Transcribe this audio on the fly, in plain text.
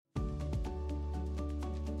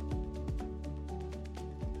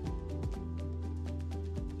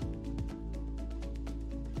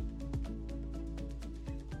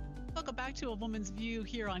back to A Woman's View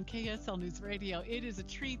here on KSL News Radio. It is a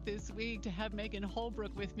treat this week to have Meghan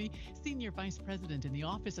Holbrook with me, Senior Vice President in the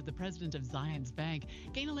Office of the President of Zions Bank.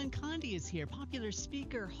 Ganel-Lyn Condie is here, popular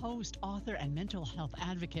speaker, host, author, and mental health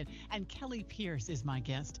advocate. And Kelli Pierce is my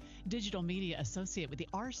guest, Digital Media Associate with the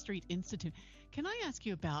R Street Institute. Can I ask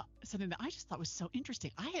you about something that I just thought was so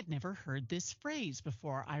interesting? I had never heard this phrase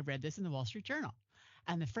before I read this in the Wall Street Journal.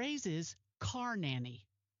 And the phrase is car nanny.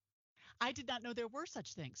 I did not know there were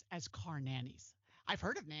such things as car nannies. I've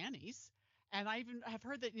heard of nannies, and I even have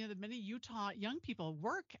heard that that many Utah young people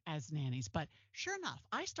work as nannies. But sure enough,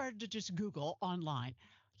 I started to just Google online.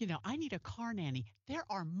 I need a car nanny. There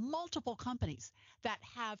are multiple companies that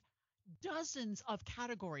have dozens of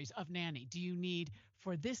categories of nanny. Do you need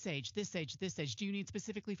for this age, this age, this age? Do you need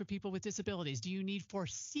specifically for people with disabilities? Do you need for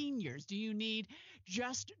seniors? Do you need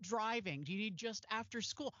just driving? Do you need just after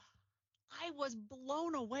school? I was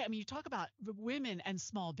blown away. I mean, you talk about women and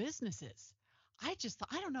small businesses. I just thought,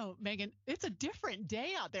 I don't know, Meghan, it's a different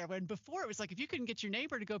day out there. When before it was like if you couldn't get your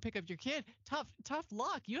neighbor to go pick up your kid, tough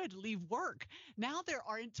luck. You had to leave work. Now there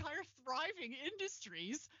are entire thriving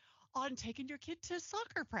industries on taking your kid to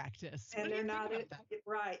soccer practice. And they're not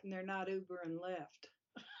right, and they're not Uber and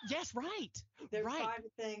Lyft. Yes, right. They're right.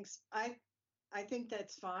 private things. I think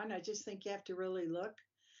that's fine. I just think you have to really look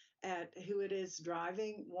at who it is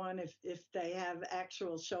driving. One, if they have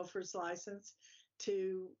actual chauffeur's license.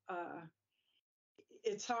 Two,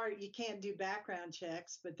 it's hard. You can't do background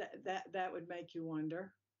checks, but that would make you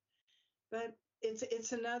wonder. But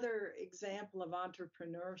it's another example of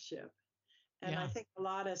entrepreneurship. And I think a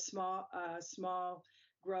lot of small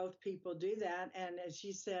growth people do that. And as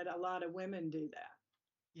you said, a lot of women do that.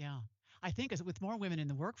 Yeah. I think with more women in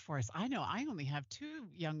the workforce, I know I only have 2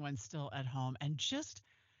 young ones still at home, and just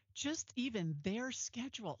even their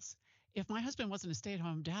schedules. If my husband wasn't a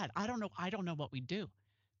stay-at-home dad, I don't know what we'd do,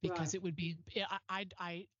 because it would be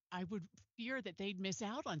I would fear that they'd miss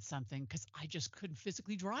out on something because I just couldn't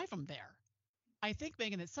physically drive them there. I think,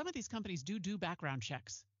 Meghan, that some of these companies do background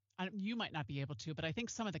checks. You might not be able to, but I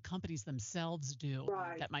think some of the companies themselves do.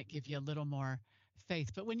 Right. That might give you a little more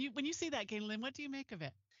faith. But when you see that, Ganel-Lyn, what do you make of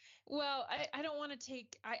it? Well, I don't want to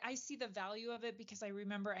I see the value of it, because I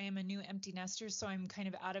remember I am a new empty nester. So I'm kind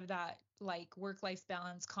of out of that like work-life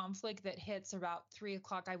balance conflict that hits about 3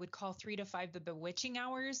 o'clock. I would call 3 to 5 the bewitching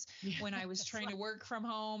hours when I was trying to work from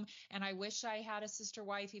home. And I wish I had a sister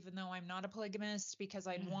wife, even though I'm not a polygamist, because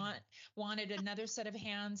I wanted another set of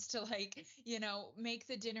hands to make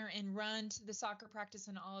the dinner and run to the soccer practice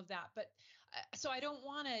and all of that. But so I don't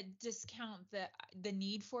want to discount the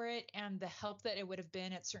need for it and the help that it would have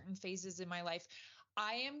been at certain phases in my life.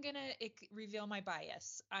 I am going to reveal my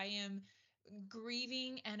bias. I am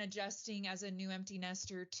grieving and adjusting as a new empty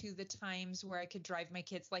nester to the times where I could drive my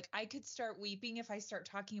kids. Like, I could start weeping if I start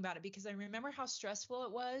talking about it, because I remember how stressful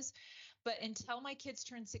it was. But until my kids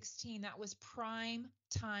turned 16, that was prime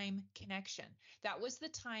time connection. That was the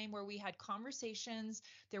time where we had conversations.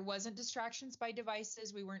 There wasn't distractions by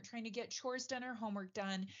devices. We weren't trying to get chores done or homework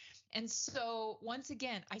done. And so once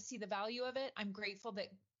again, I see the value of it. I'm grateful that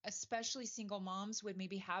especially single moms would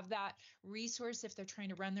maybe have that resource if they're trying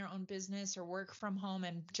to run their own business or work from home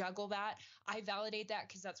and juggle that. I validate that,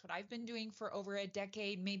 because that's what I've been doing for over a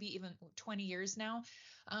decade, maybe even 20 years now.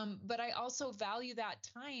 But I also value that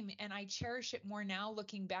time, and I cherish it more now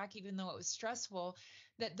looking back, even though it was stressful,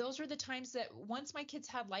 that those were the times that once my kids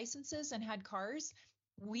had licenses and had cars,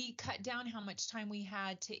 we cut down how much time we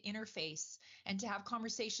had to interface and to have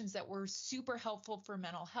conversations that were super helpful for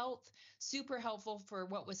mental health, super helpful for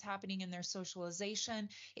what was happening in their socialization.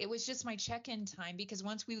 It was just my check-in time, because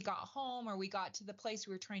once we got home or we got to the place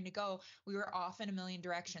we were trying to go, we were off in a million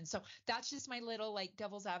directions. So that's just my little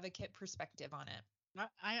devil's advocate perspective on it.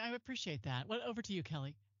 I appreciate that. Well, over to you,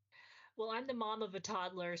 Kelli. Well, I'm the mom of a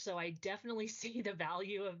toddler, so I definitely see the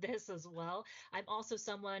value of this as well. I'm also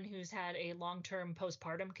someone who's had a long-term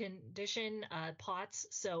postpartum condition, POTS,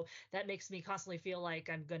 so that makes me constantly feel like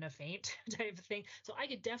I'm going to faint type of thing. So I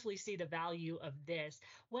could definitely see the value of this.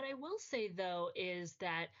 What I will say, though, is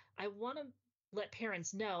that I want to let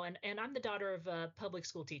parents know, and I'm the daughter of a public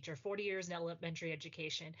school teacher, 40 years in elementary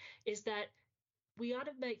education, is that we ought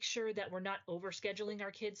to make sure that we're not overscheduling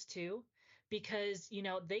our kids too, because,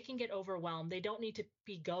 they can get overwhelmed. They don't need to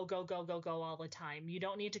be go all the time. You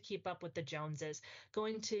don't need to keep up with the Joneses.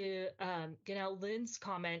 Going to Ganel-Lyn's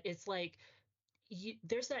comment, it's like,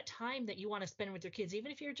 there's that time that you want to spend with your kids,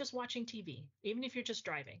 even if you're just watching TV, even if you're just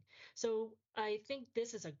driving. So I think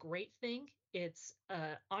this is a great thing. It's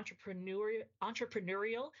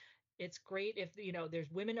entrepreneurial. It's great if,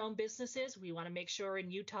 there's women-owned businesses. We want to make sure in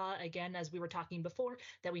Utah, again, as we were talking before,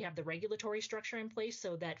 that we have the regulatory structure in place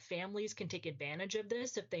so that families can take advantage of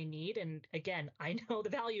this if they need. And again, I know the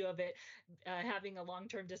value of it, having a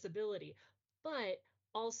long-term disability, but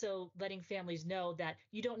also letting families know that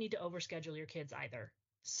you don't need to overschedule your kids either.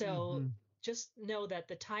 So just know that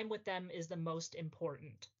the time with them is the most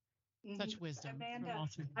important. Such wisdom. Amanda,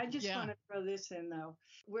 I just want to throw this in, though.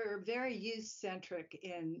 We're very youth-centric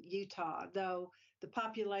in Utah, though the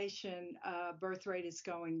population birth rate is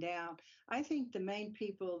going down. I think the main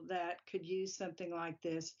people that could use something like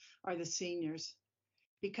this are the seniors,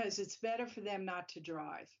 because it's better for them not to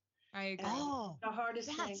drive. I agree. The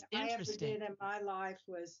hardest thing I ever did in my life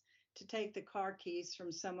was to take the car keys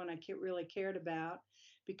from someone I really cared about,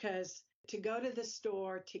 because to go to the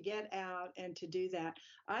store, to get out and to do that,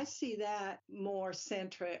 I see that more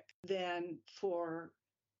centric than for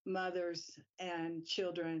mothers and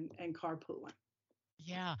children and carpooling.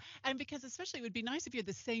 Yeah. And because especially it would be nice if you had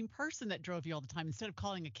the same person that drove you all the time instead of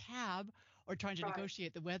calling a cab or trying to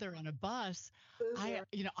negotiate the weather on a bus.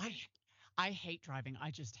 I hate driving. I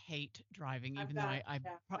just hate driving, even though I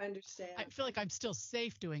understand. I feel like I'm still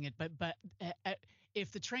safe doing it. But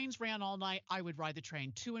if the trains ran all night, I would ride the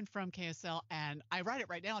train to and from KSL. And I ride it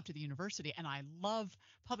right now up to the university. And I love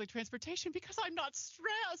public transportation because I'm not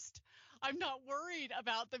stressed. I'm not worried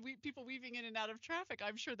about the people weaving in and out of traffic.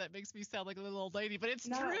 I'm sure that makes me sound like a little old lady, but it's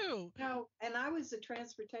true. No, and I was a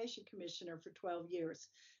transportation commissioner for 12 years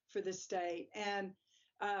for the state. And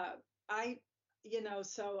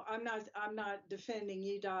so I'm not defending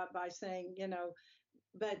UDOT by saying,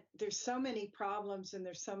 but there's so many problems and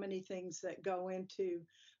there's so many things that go into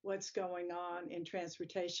what's going on in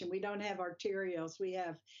transportation. We don't have arterials. We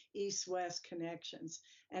have east-west connections,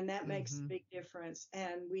 and that makes a big difference.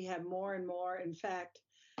 And we have more and more. In fact,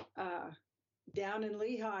 down in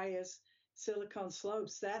Lehigh is Silicon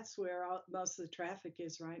Slopes. That's where most of the traffic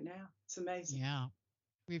is right now. It's amazing. Yeah.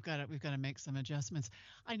 We've got to make some adjustments.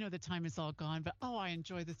 I know the time is all gone, but I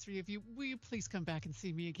enjoy the three of you. Will you please come back and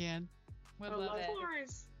see me again? We'll love it. Of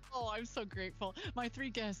course. I'm so grateful. My three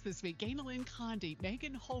guests this week, Ganel-Lyn, Condie,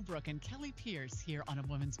 Meghan Holbrook, and Kelli Pierce here on A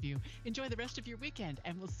Woman's View. Enjoy the rest of your weekend,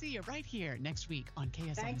 and we'll see you right here next week on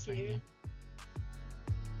KSL News Radio.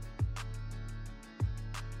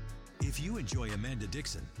 If you enjoy Amanda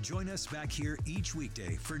Dickson, join us back here each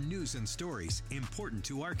weekday for news and stories important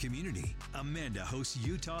to our community. Amanda hosts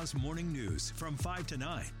Utah's Morning News from 5 to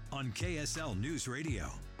 9 on KSL News Radio.